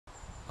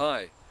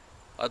Hi,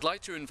 I'd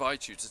like to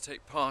invite you to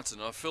take part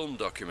in our film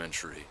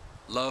documentary,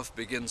 Love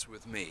Begins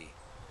With Me,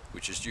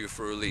 which is due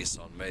for release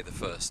on May the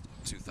 1st,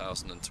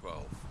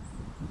 2012.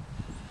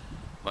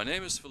 My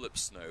name is Philip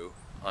Snow,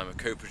 I'm a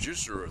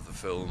co-producer of the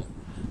film,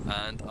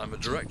 and I'm a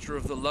director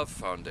of the Love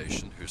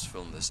Foundation, whose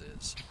film this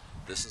is.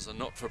 This is a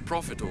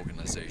not-for-profit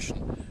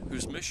organisation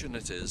whose mission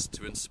it is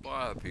to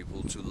inspire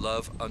people to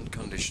love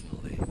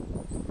unconditionally.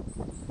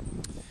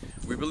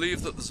 We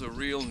believe that there's a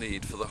real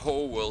need for the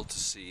whole world to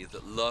see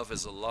that love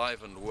is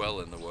alive and well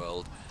in the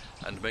world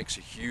and makes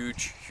a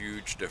huge,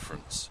 huge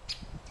difference.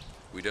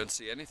 We don't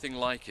see anything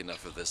like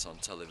enough of this on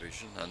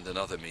television and in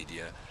other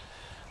media,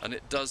 and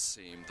it does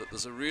seem that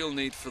there's a real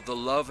need for the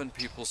love in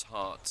people's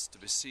hearts to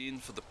be seen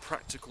for the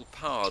practical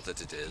power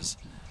that it is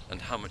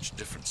and how much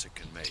difference it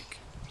can make.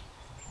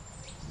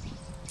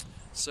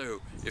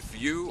 So, if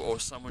you or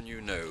someone you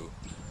know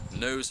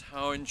knows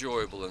how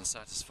enjoyable and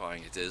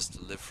satisfying it is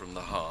to live from the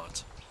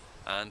heart,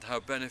 and how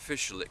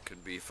beneficial it can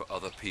be for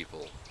other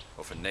people,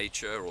 or for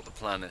nature or the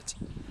planet,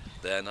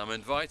 then I'm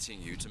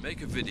inviting you to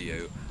make a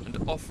video and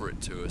offer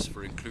it to us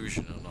for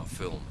inclusion in our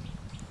film.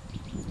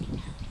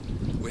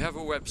 We have a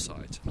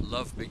website,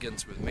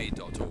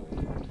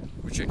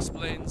 lovebeginswithme.org, which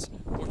explains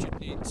what you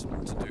need to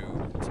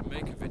do to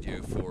make a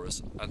video for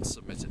us and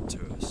submit it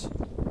to us.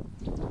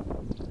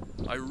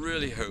 I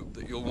really hope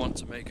that you'll want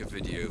to make a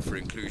video for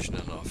inclusion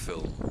in our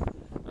film,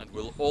 and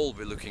we'll all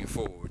be looking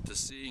forward to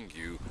seeing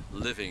you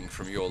living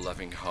from your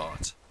loving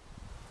heart.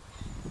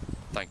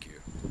 Thank you.